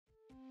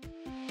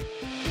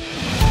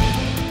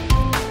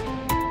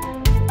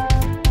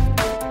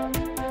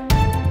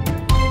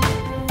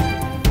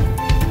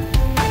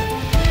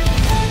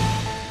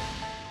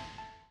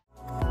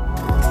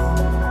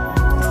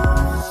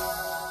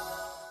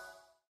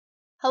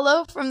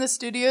Hello from the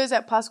studios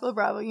at Pascual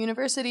Bravo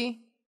University.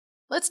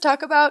 Let's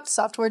talk about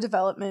software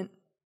development.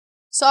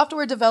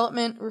 Software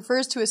development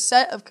refers to a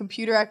set of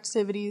computer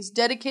activities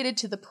dedicated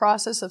to the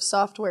process of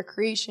software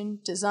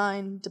creation,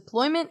 design,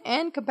 deployment,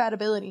 and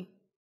compatibility.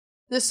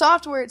 The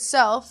software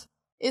itself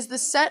is the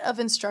set of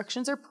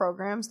instructions or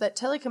programs that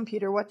tell a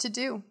computer what to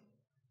do.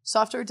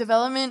 Software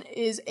development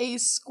is a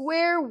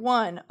square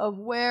one of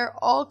where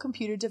all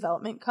computer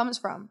development comes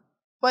from.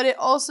 But it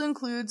also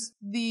includes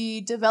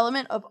the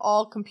development of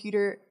all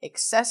computer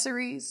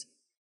accessories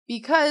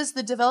because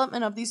the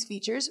development of these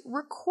features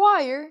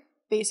require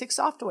basic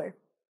software.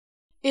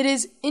 It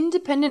is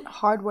independent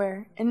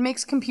hardware and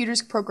makes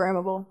computers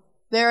programmable.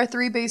 There are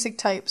three basic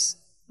types.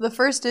 The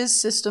first is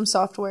system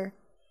software,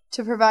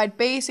 to provide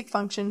basic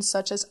functions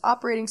such as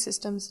operating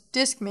systems,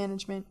 disk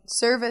management,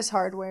 service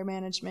hardware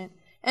management,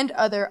 and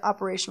other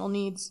operational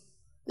needs.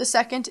 The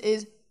second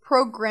is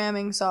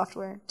programming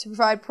software, to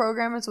provide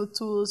programmers with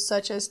tools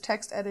such as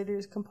text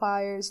editors,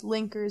 compilers,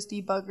 linkers,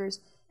 debuggers,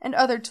 and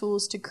other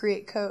tools to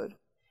create code.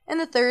 And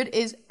the third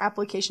is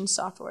application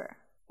software,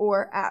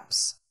 or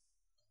apps,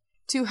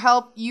 to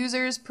help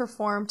users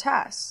perform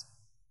tasks.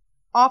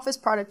 Office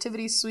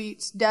productivity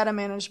suites, data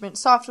management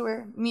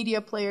software,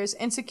 media players,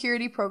 and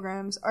security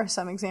programs are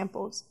some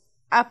examples.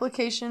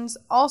 Applications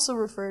also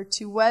refer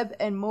to web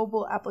and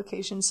mobile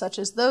applications such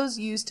as those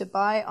used to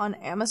buy on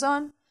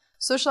Amazon,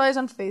 socialize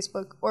on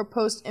Facebook, or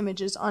post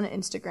images on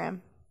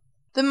Instagram.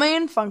 The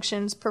main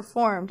functions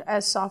performed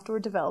as software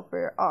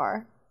developer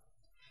are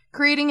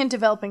creating and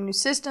developing new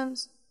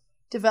systems,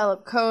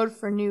 develop code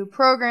for new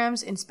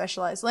programs in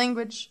specialized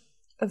language,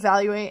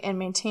 evaluate and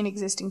maintain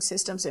existing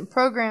systems and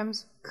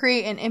programs,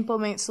 create and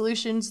implement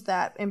solutions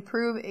that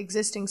improve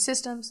existing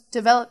systems,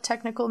 develop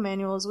technical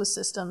manuals with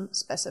system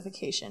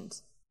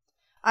specifications.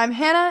 I'm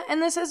Hannah, and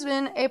this has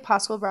been a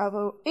Pascual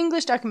Bravo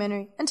English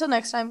documentary. Until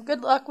next time,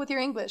 good luck with your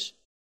English.